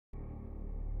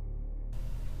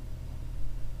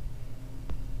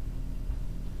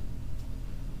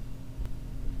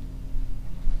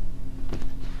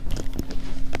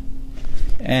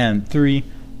And 3,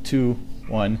 2,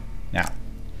 1, now.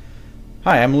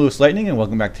 Hi, I'm LewisLightning, and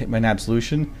welcome back to Hitman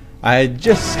Absolution. I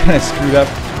just kind of screwed up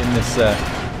in this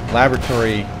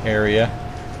laboratory area,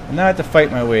 and now I have to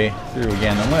fight my way through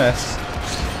again, unless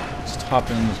I just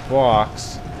hop in this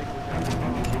box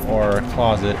or a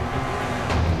closet.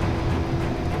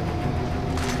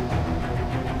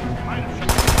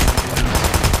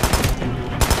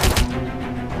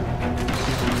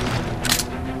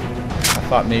 I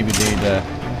thought maybe they'd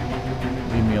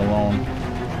leave me alone.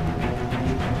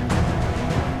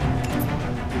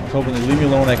 I was hoping they'd leave me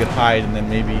alone, I could hide, and then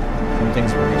maybe some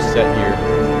things would reset here.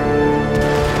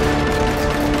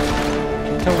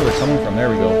 Can't tell where they're coming from. There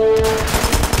we go.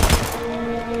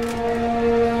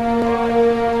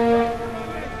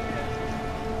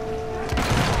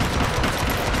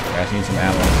 I need some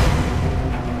ammo.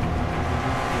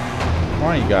 Come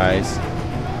on, you guys.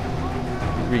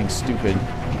 You're being stupid.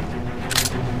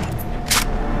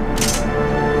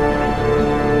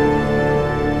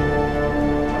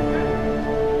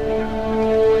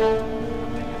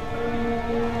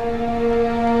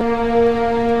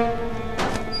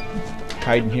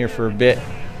 Hide in here for a bit,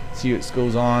 see what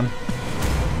goes on.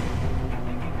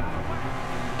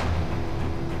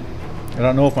 I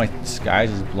don't know if my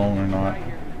disguise is blown or not.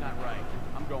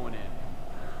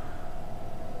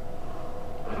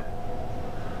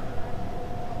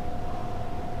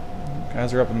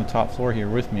 Guys are up on the top floor here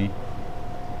with me.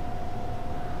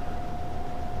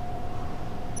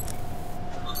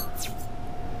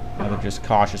 Now they're just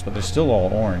cautious, but they're still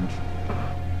all orange.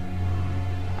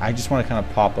 I just want to kind of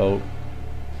pop out.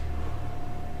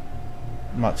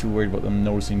 I'm not too worried about them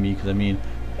noticing me, because I mean,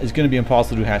 it's going to be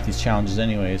impossible to do half these challenges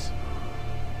anyways.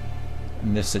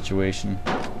 In this situation,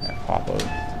 yeah, pop out.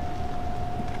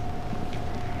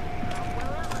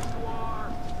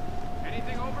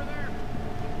 Anything over there?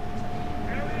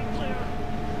 Everything clear.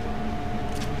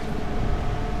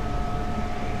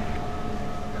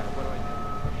 What do I do?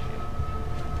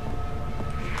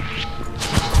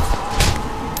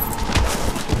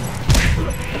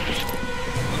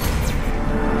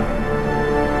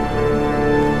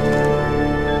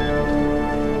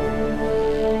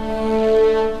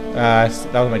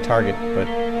 That was my target, but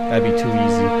that'd be too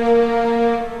easy.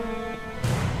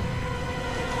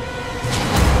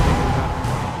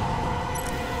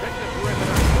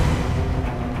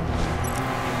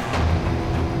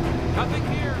 Nothing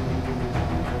here.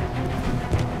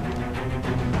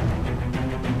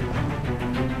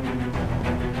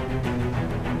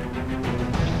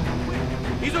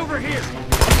 He's over here.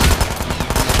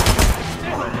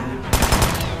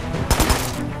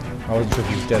 I wasn't sure if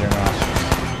he's dead or not.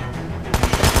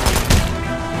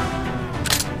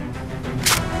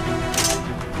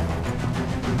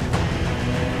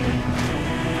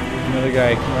 Another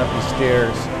guy coming up the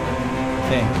stairs, I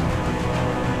think.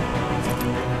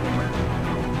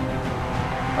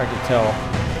 Hard to tell.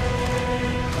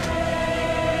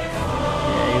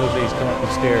 Yeah, he looks like he's coming up the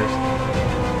stairs.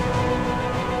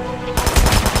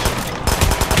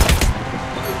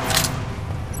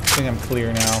 I think I'm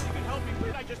clear now.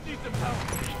 I just need some help.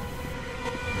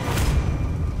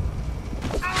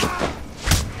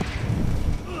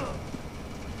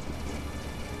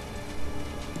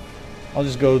 I'll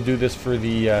just go do this for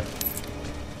the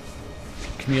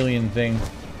chameleon thing.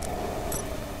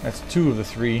 That's 2 of the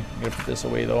 3. I'm gonna put this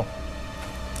away though.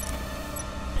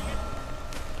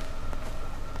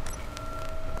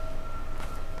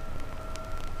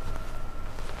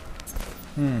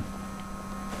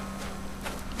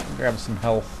 Grab some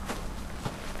health.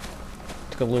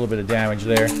 Took a little bit of damage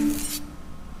there.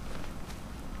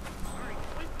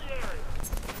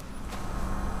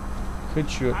 Could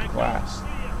shoot at the glass.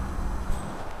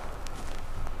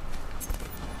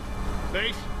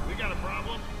 Base, we got a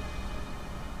problem.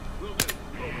 We'll do.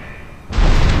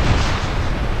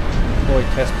 Boy,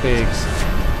 test pigs.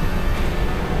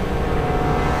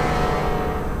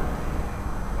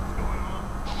 What's going on?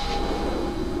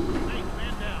 Hey,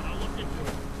 man down. I'll look into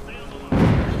it. Stay on the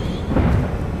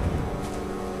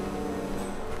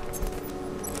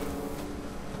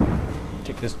line.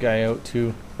 Take this guy out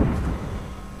too.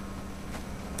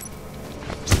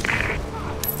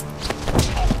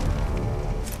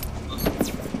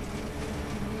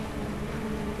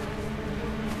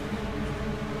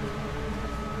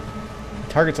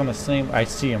 Target's on the same. I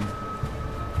see him.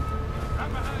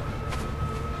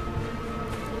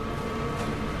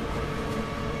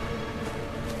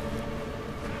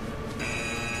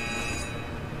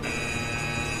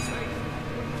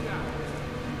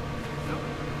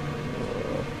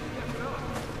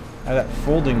 I have that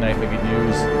folding knife I could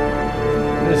use.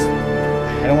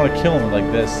 I don't want to kill him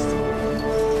like this.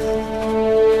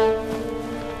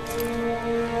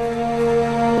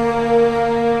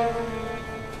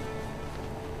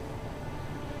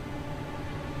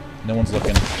 No one's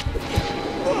looking.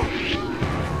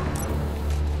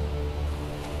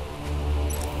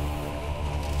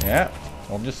 Yeah,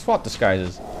 well, just swap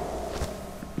disguises.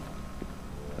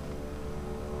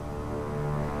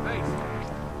 Hey,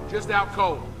 just out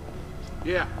cold.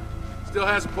 Yeah, still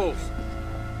has a pulse.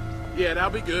 Yeah, that'll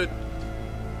be good.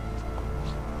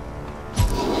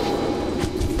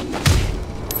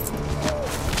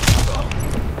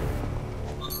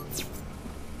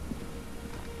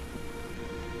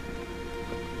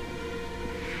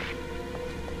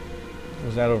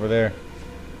 What's that over there?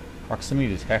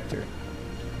 Proximity detector.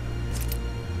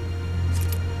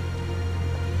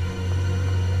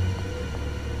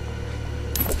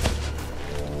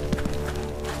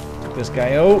 Take this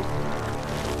guy out.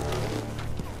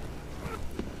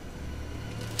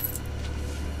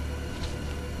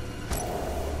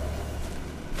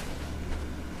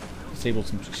 Disable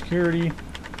some security.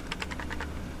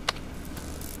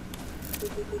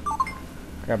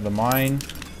 Grab the mine.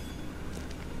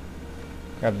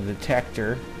 Grab the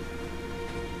detector.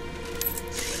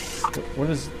 What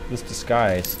is this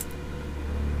disguise?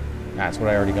 That's what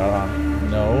I already got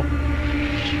on. No.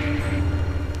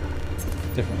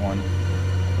 Different one.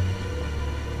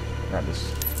 Grab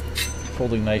this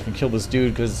folding knife and kill this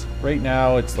dude, because right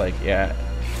now it's like, yeah,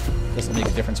 doesn't make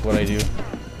a difference what I do.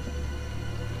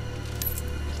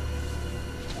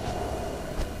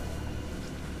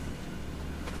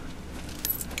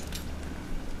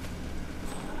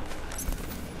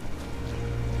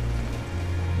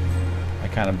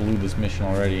 Kind of blew this mission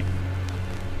already,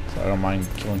 so I don't mind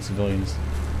killing civilians.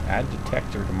 Add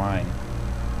detector to mine.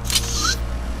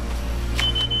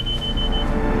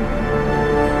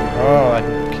 Oh, I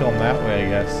can kill them that way, I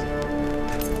guess.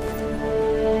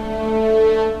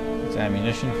 It's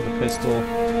ammunition for the pistol.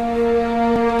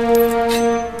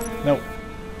 Nope.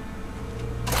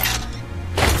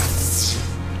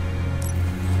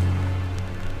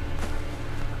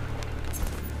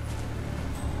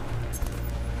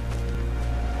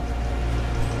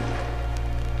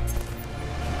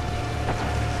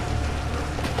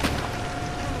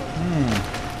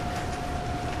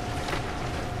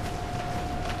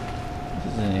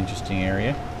 This is an interesting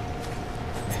area.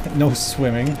 No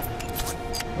swimming.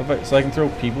 So I can throw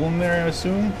people in there, I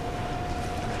assume?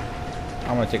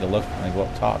 I'm gonna take a look when I go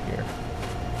up top here.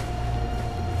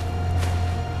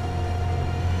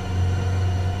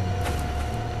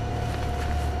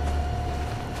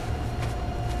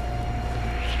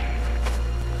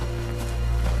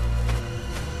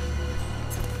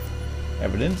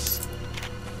 Evidence.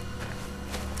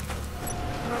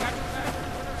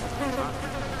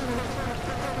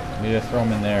 Need to throw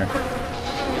him in there.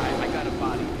 I got a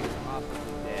body here, possibly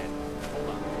dead. Hold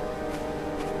on.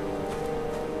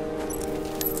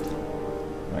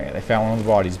 Alright, they found one of the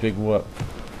bodies. Big whoop.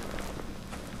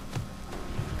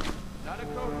 Not a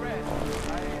code red.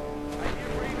 I hear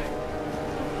breathing.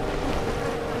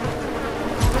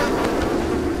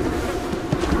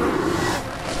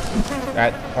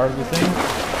 That part of the thing?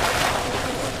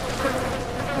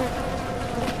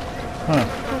 Huh.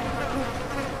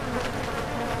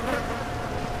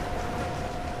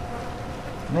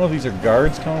 I don't know if these are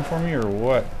guards coming for me or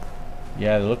what.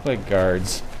 Yeah, they look like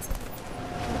guards.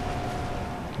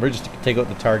 We're just to take out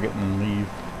the target and leave.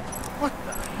 What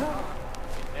the hell?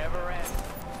 Never ends.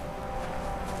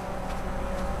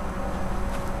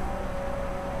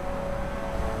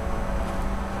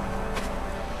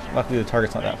 Luckily the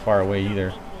target's not that far away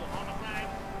either.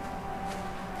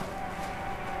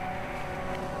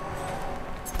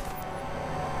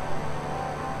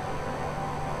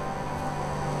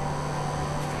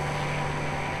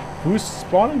 Who's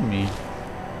spawning me?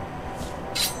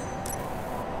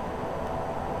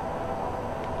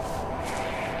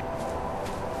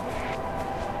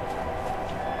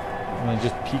 I'm gonna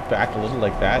just peek back a little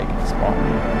like that, you can spawn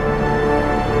me.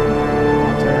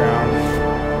 I'll turn around.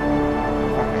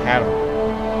 Fuck, I had him.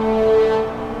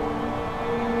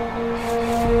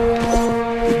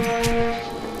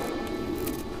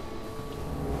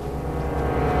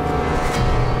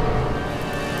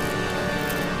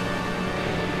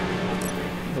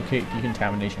 Okay,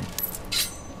 decontamination.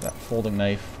 That folding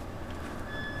knife.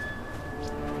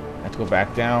 I have to go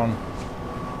back down.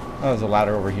 Oh, there's a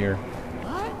ladder over here.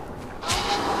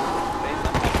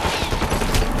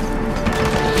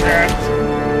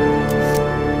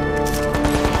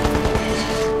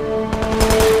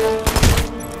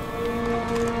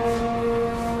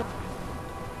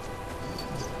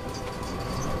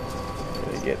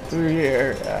 Gotta get through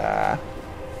here.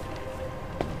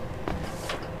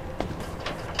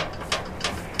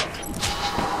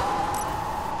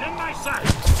 In my sight.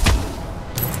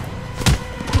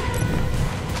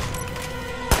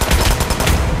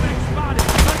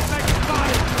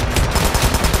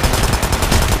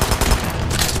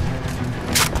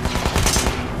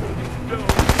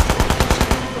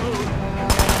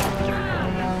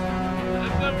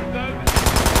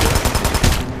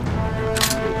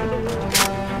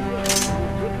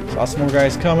 Lots more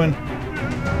guys coming.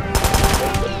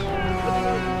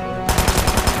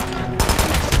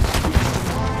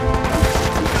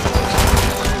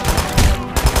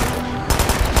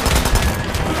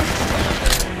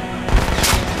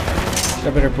 I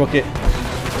better book it.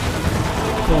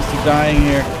 Close to dying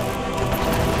here.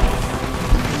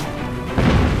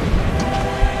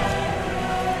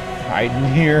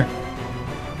 Hiding here.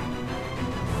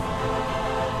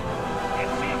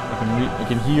 I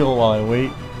can heal while I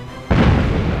wait.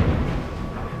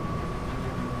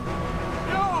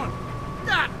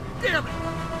 God damn it!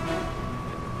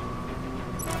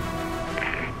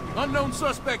 Unknown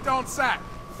suspect on site.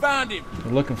 Find him.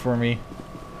 They're looking for me.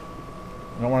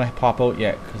 I don't want to pop out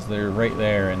yet because they're right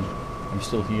there and I'm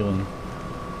still healing.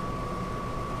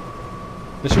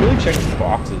 They should really check these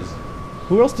boxes.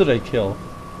 Who else did I kill?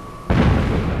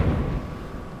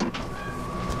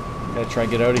 Gotta try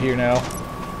and get out of here now.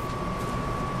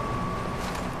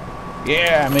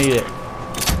 Yeah, I made it.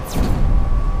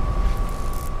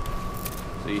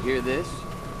 So you hear this?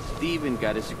 Steven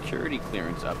got his security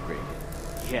clearance upgraded.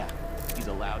 Yeah, he's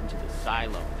allowed into the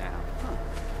silo now. Huh.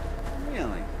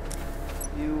 Really?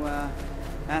 You,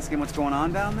 ask him what's going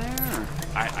on down there? Or?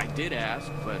 I did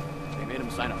ask, but they made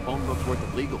him sign a phone book worth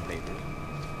of legal papers.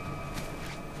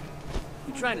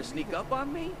 You trying to sneak up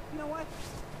on me? You know what?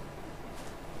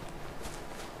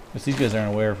 Guess these guys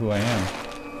aren't aware of who I am.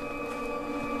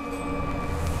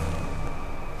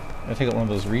 I take out one of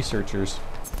those researchers.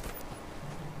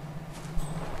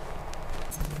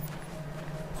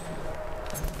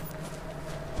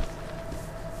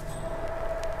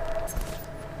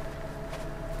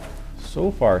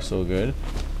 So far, so good.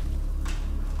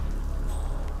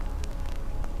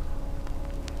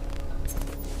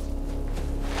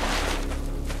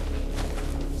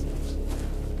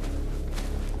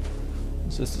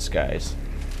 What's this disguise?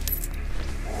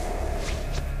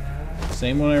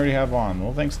 Same one I already have on.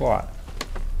 Well, thanks a lot.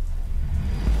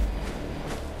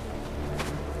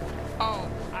 Oh,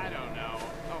 I don't know.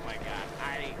 Oh my god,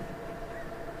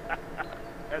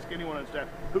 Ask anyone on staff,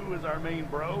 who is our main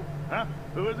bro? Huh?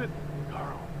 Who is it?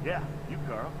 Carl. Yeah, you,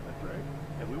 Carl. That's right.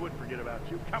 And we wouldn't forget about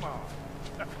you. Come on.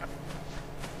 Hi,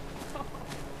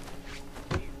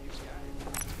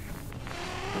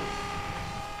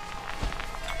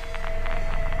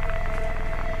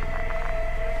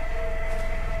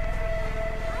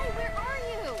 where are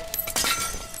you?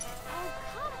 Oh,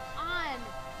 come on.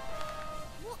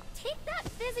 Well, take that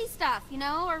fizzy stuff, you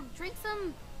know, or drink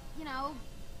some, you know.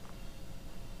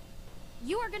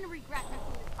 You are gonna regret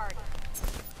missing this party.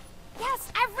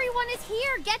 Yes, everyone is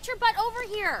here. Get your butt over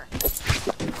here.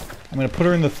 I'm gonna put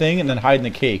her in the thing and then hide in the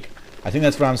cake. I think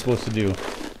that's what I'm supposed to do.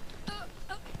 I'm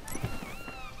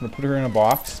gonna put her in a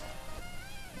box,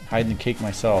 hide in the cake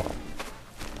myself.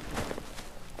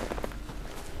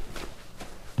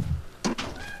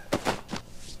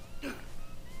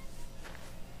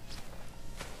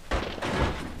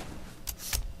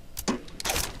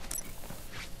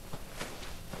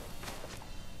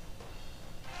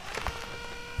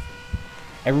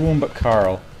 Everyone but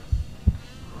Carl.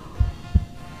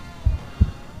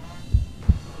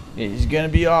 It's gonna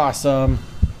be awesome.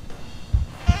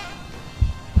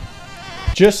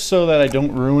 Just so that I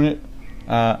don't ruin it,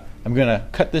 I'm gonna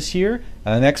cut this here,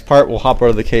 and the next part will hop out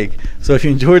of the cake. So if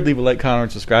you enjoyed, leave a like, comment,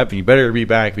 and subscribe, and you better be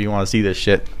back if you want to see this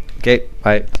shit. Okay,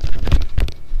 bye.